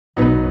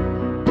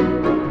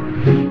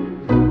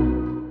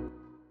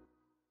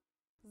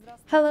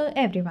Hello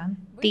everyone,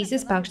 this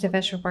is Paukshte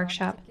Fashion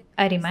Workshop.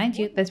 I remind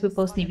you that we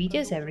post new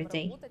videos every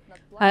day.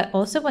 I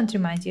also want to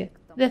remind you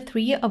that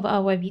 3 of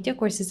our video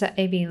courses are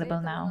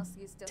available now.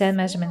 10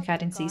 measurement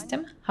cutting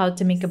system, how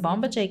to make a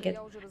bomber jacket,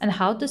 and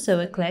how to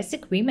sew a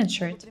classic women's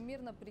shirt.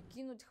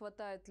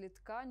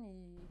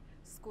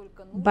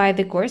 Buy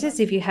the courses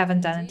if you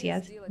haven't done it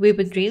yet. We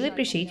would really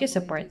appreciate your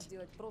support.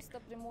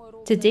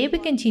 Today we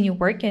continue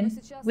working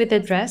with a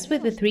dress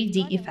with a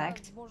 3D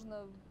effect.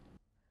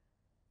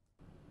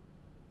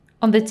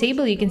 On the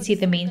table you can see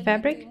the main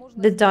fabric,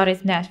 the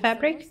dotted net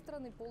fabric,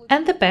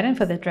 and the pattern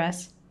for the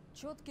dress.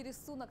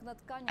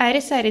 I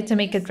decided to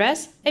make a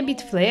dress a bit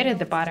flared at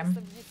the bottom.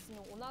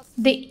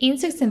 The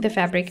insects in the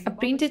fabric are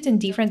printed in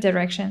different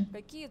directions,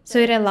 so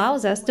it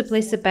allows us to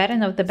place the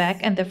pattern of the back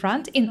and the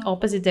front in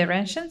opposite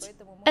directions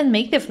and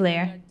make the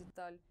flare.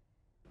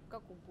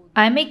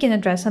 I'm making a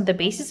dress on the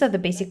basis of the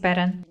basic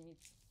pattern.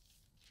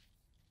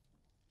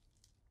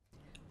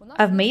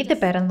 I've made the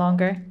pattern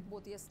longer.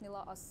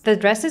 The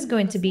dress is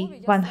going to be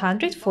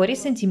 140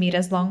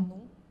 centimeters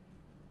long.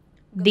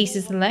 This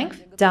is the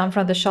length down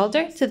from the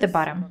shoulder to the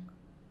bottom.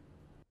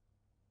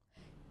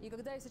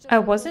 I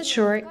wasn't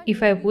sure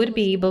if I would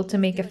be able to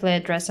make a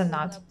flared dress or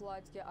not.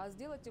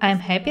 I'm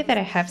happy that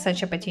I have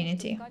such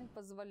opportunity.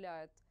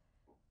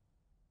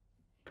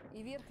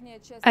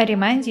 I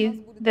remind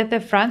you that the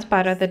front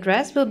part of the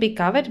dress will be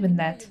covered with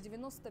net.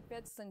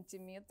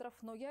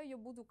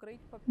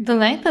 The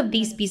length of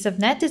this piece of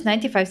net is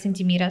 95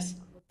 centimeters.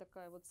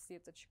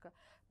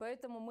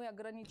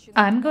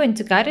 I'm going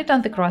to cut it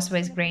on the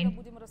crosswise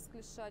grain.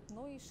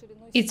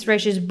 It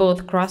stretches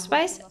both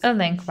crosswise and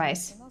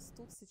lengthwise.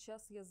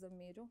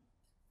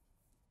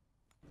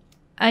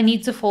 I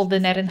need to fold the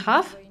net in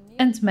half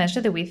and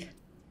measure the width.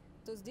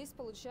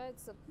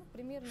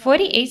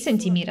 48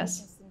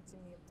 centimeters.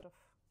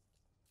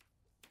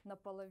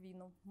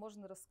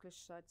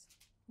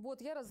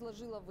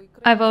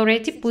 I've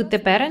already put the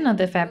pattern on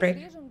the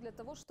fabric.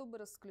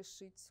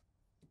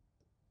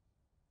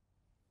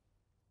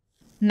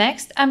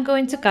 Next, I'm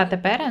going to cut the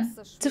pattern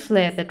to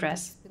flare the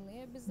dress.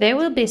 There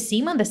will be a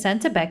seam on the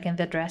center back in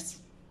the dress.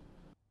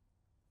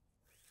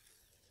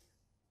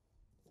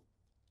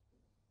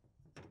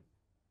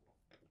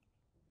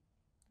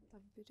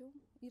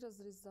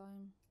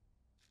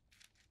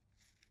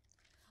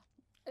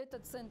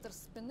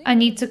 I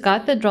need to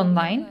cut the drawn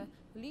line.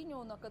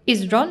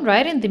 It's drawn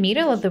right in the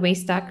middle of the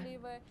waist tuck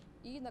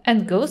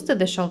and goes to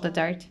the shoulder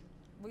dart.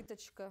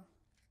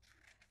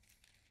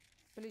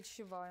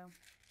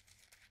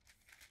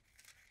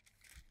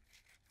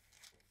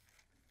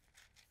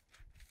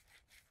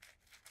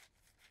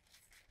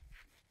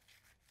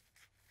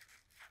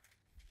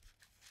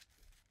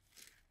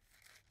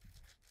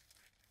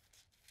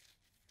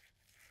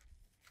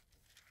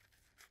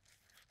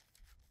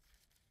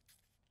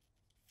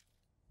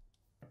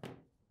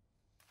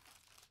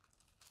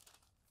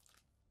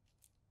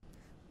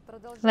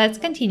 Let's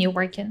continue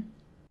working.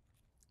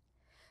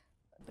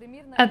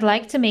 I'd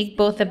like to make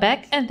both the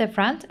back and the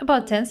front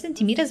about 10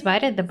 centimeters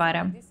wide at the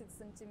bottom.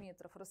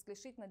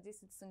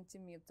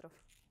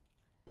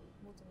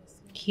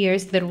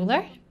 Here's the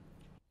ruler.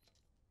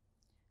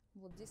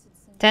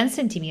 10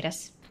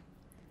 centimeters.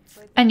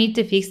 I need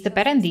to fix the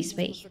pattern this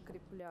way.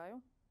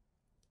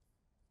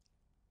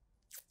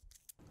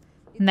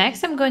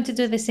 Next, I'm going to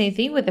do the same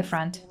thing with the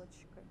front.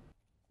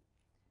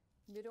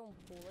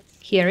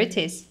 Here it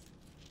is.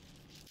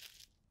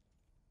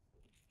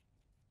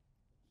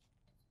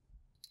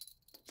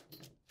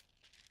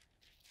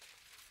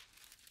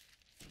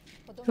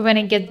 When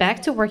I get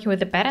back to working with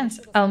the patterns,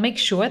 I'll make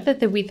sure that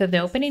the width of the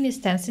opening is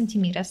 10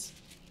 centimeters.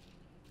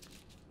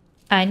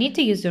 I need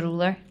to use a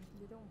ruler.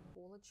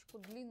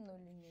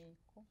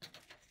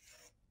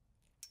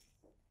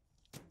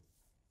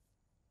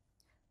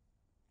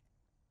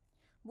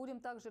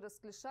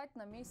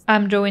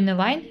 I'm drawing a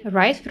line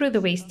right through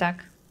the waist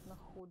tuck.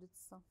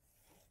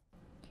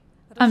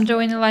 I'm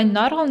drawing a line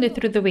not only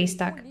through the waist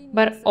tuck,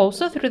 but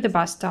also through the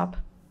bust top.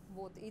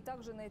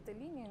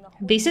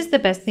 This is the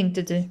best thing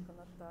to do.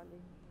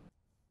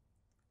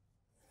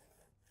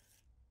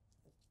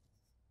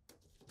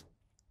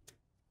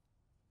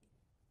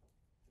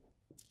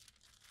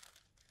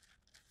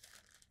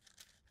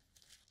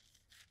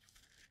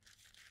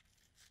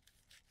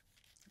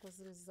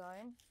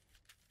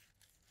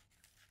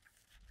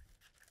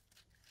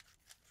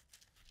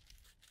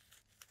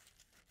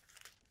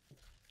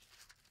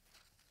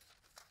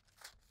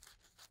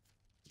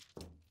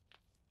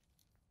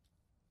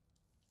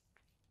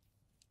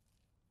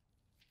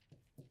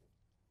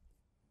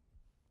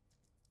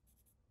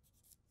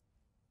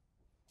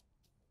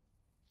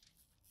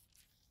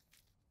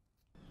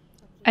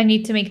 I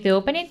need to make the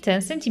opening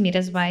 10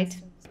 centimeters wide.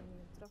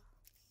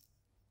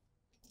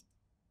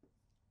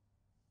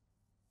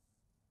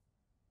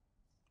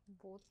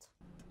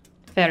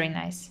 Very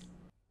nice.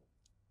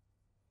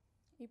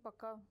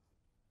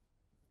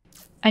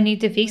 I need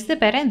to fix the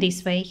pattern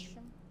this way.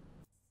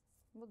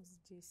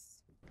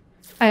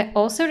 I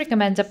also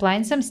recommend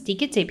applying some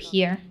sticky tape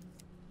here.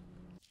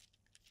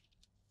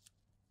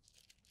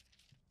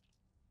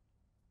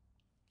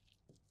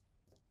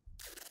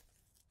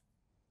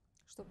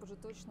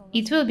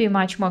 It will be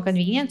much more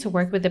convenient to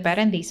work with the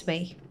pattern this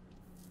way.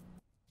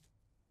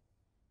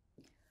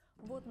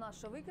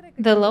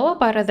 The lower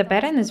part of the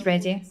pattern is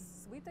ready.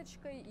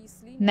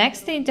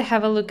 Next, I need to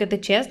have a look at the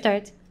chest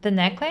dart, the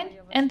neckline,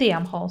 and the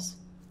armholes.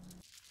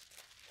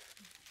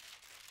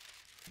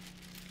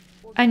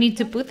 I need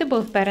to put the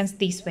both patterns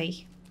this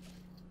way.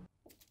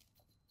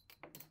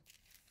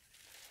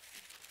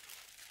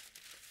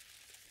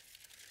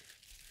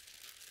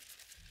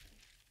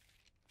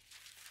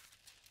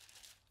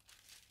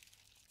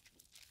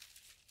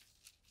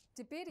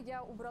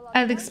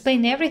 I'll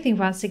explain everything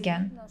once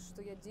again.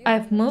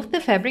 I've moved the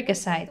fabric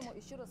aside.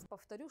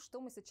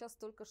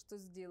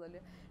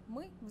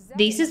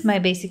 This is my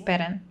basic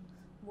pattern.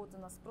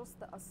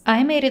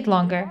 I made it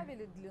longer.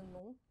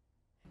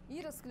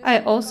 I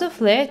also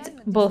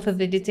flared both of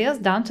the details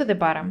down to the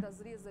bottom.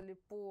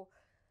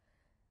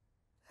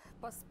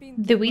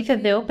 The width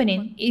of the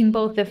opening in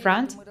both the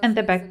front and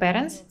the back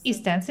patterns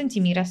is 10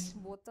 centimeters.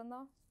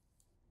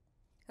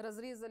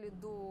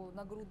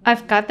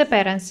 I've cut the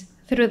patterns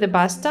through the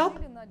bust top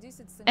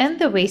and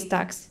the waist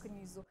tucks.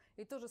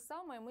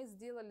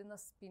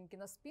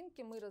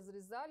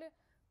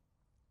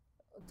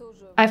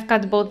 I've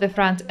cut both the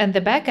front and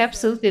the back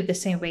absolutely the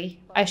same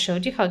way. I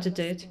showed you how to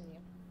do it.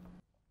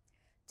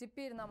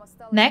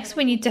 Next,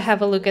 we need to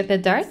have a look at the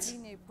darts,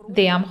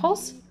 the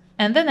armholes,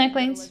 and the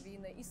necklines.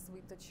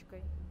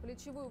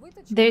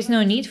 There is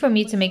no need for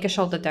me to make a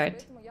shoulder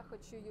dart.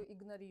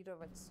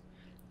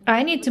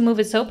 I need to move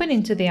its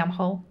opening to the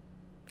armhole.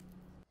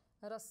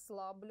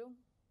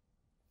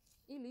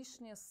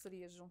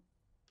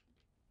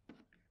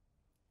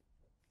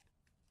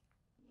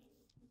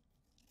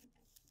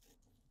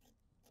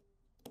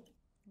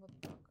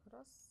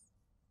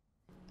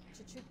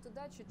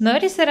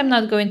 Notice that I'm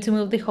not going to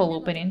move the whole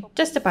opening,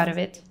 just a part of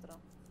it.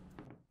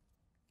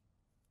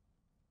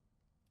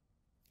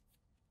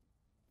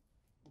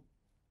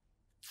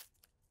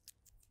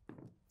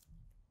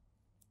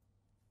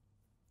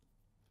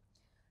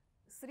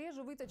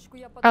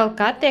 I'll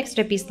cut the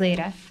extra piece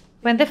later,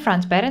 when the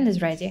front pattern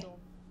is ready.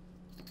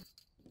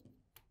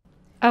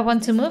 I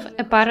want to move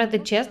a part of the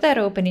chest dart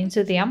opening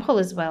to the armhole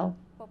as well,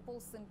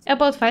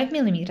 about 5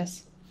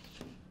 millimeters.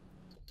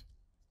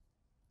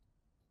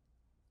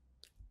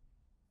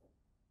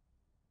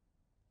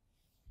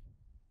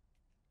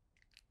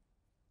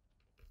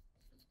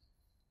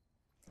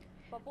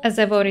 As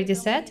I've already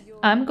said,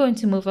 I'm going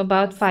to move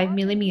about 5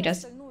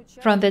 millimeters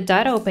from the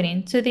dart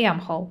opening to the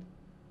armhole.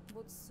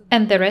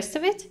 And the rest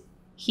of it,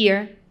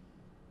 here.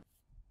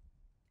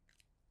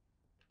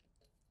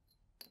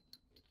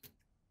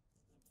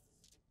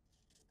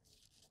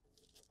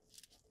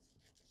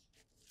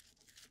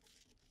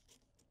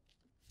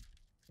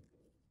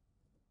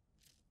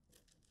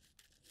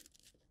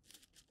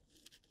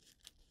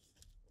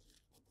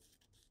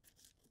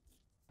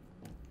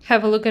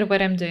 Have a look at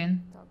what I'm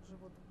doing.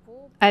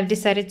 I've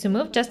decided to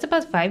move just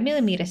about 5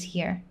 millimeters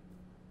here.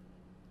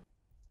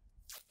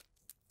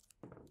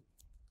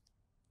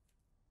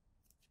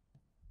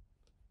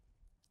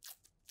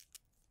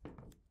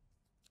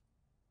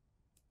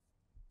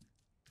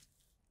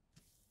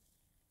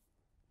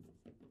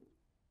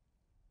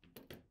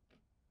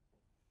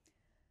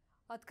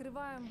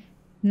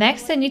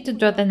 Next, I need to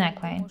draw the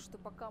neckline.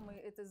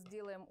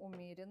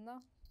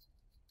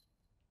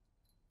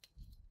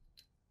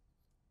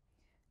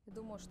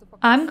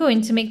 I'm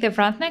going to make the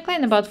front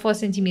neckline about 4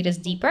 centimeters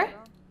deeper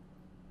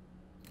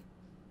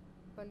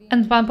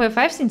and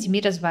 1.5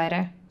 centimeters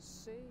wider.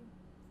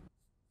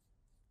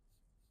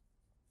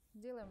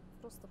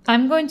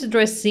 I'm going to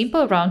draw a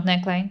simple round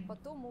neckline.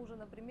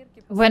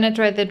 When I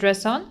try the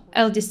dress on,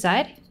 I'll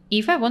decide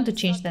if I want to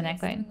change the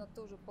neckline.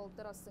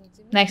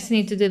 Next, I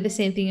need to do the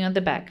same thing on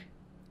the back.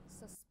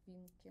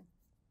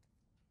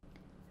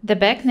 The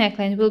back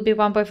neckline will be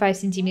 1.5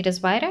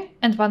 centimeters wider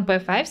and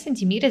 1.5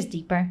 centimeters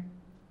deeper.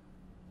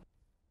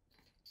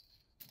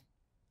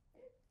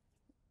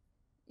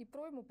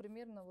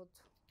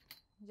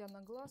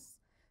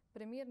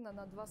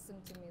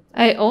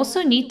 I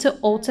also need to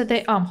alter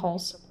the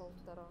armholes.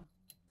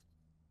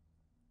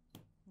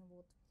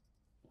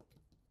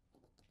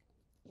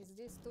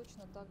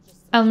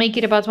 I'll make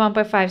it about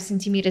 1.5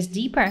 centimeters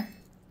deeper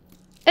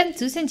and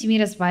 2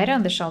 centimeters wider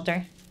on the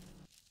shoulder.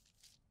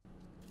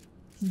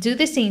 Do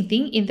the same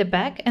thing in the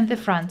back and the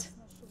front.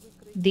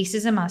 This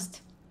is a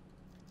must.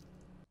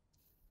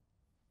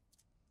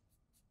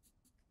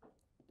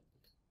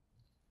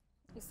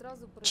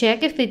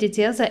 Check if the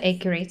details are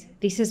accurate.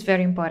 This is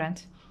very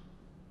important.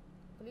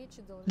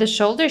 The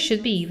shoulder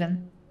should be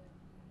even.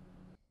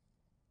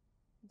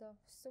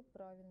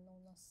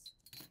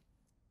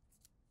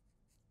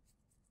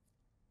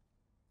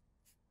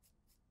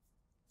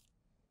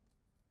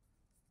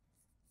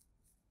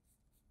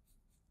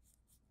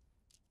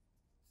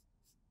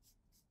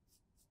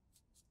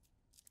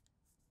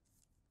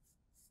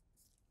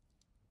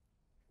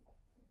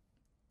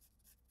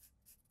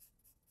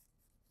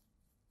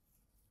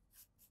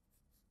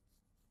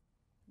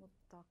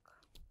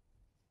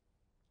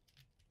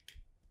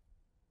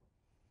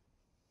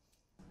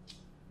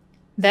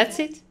 That's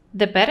it.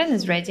 The pattern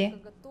is ready.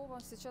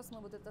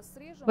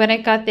 When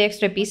I cut the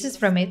extra pieces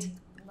from it,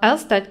 I'll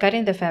start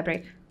cutting the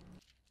fabric.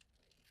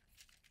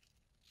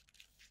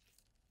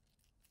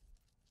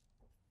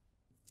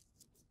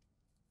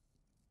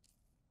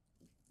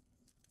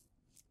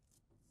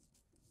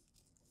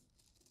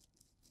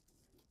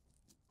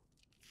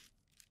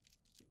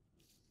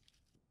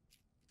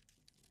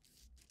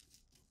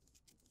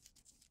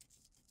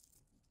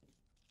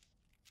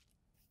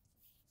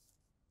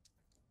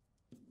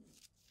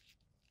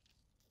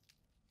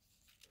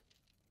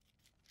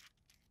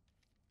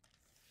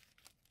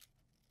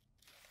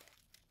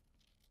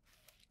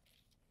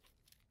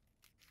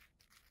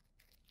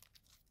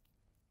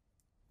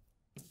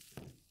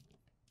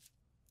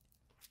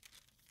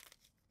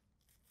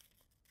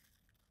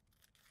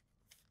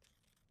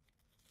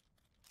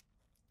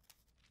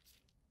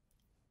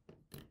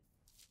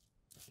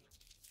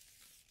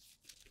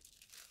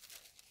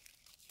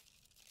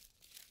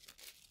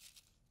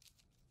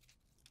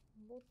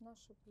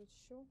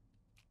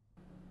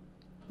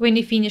 When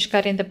you finish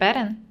cutting the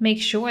pattern,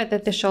 make sure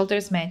that the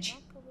shoulders match.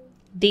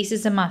 This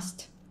is a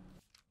must.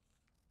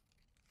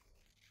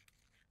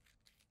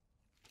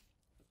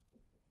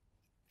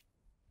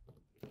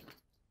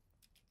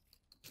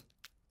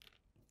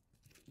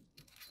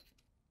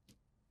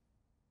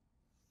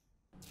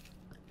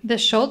 The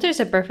shoulders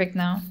are perfect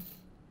now.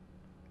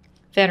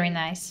 Very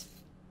nice.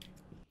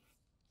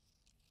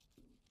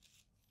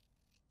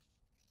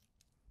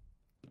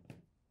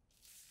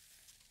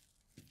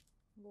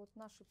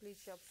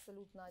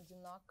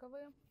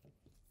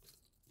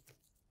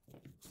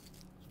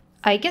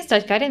 I can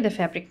start cutting the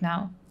fabric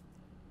now.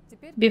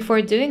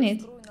 Before doing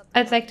it,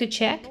 I'd like to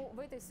check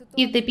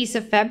if the piece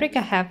of fabric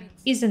I have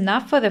is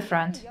enough for the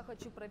front.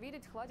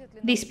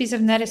 This piece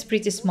of net is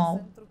pretty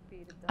small.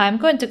 I'm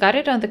going to cut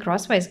it on the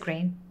crosswise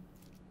grain.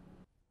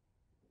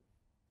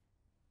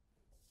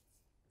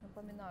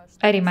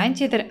 I remind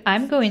you that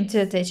I'm going to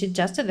attach it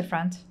just to the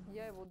front.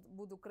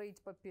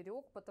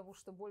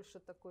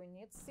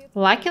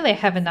 Luckily, I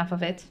have enough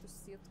of it.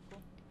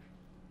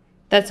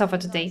 That's all for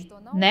today.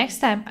 Next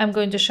time, I'm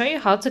going to show you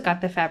how to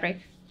cut the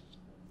fabric.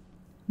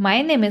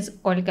 My name is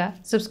Olga.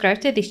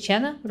 Subscribe to this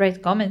channel,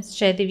 write comments,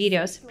 share the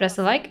videos, press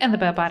the like and the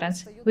bell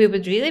buttons. We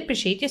would really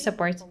appreciate your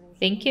support.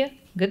 Thank you.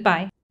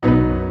 Goodbye.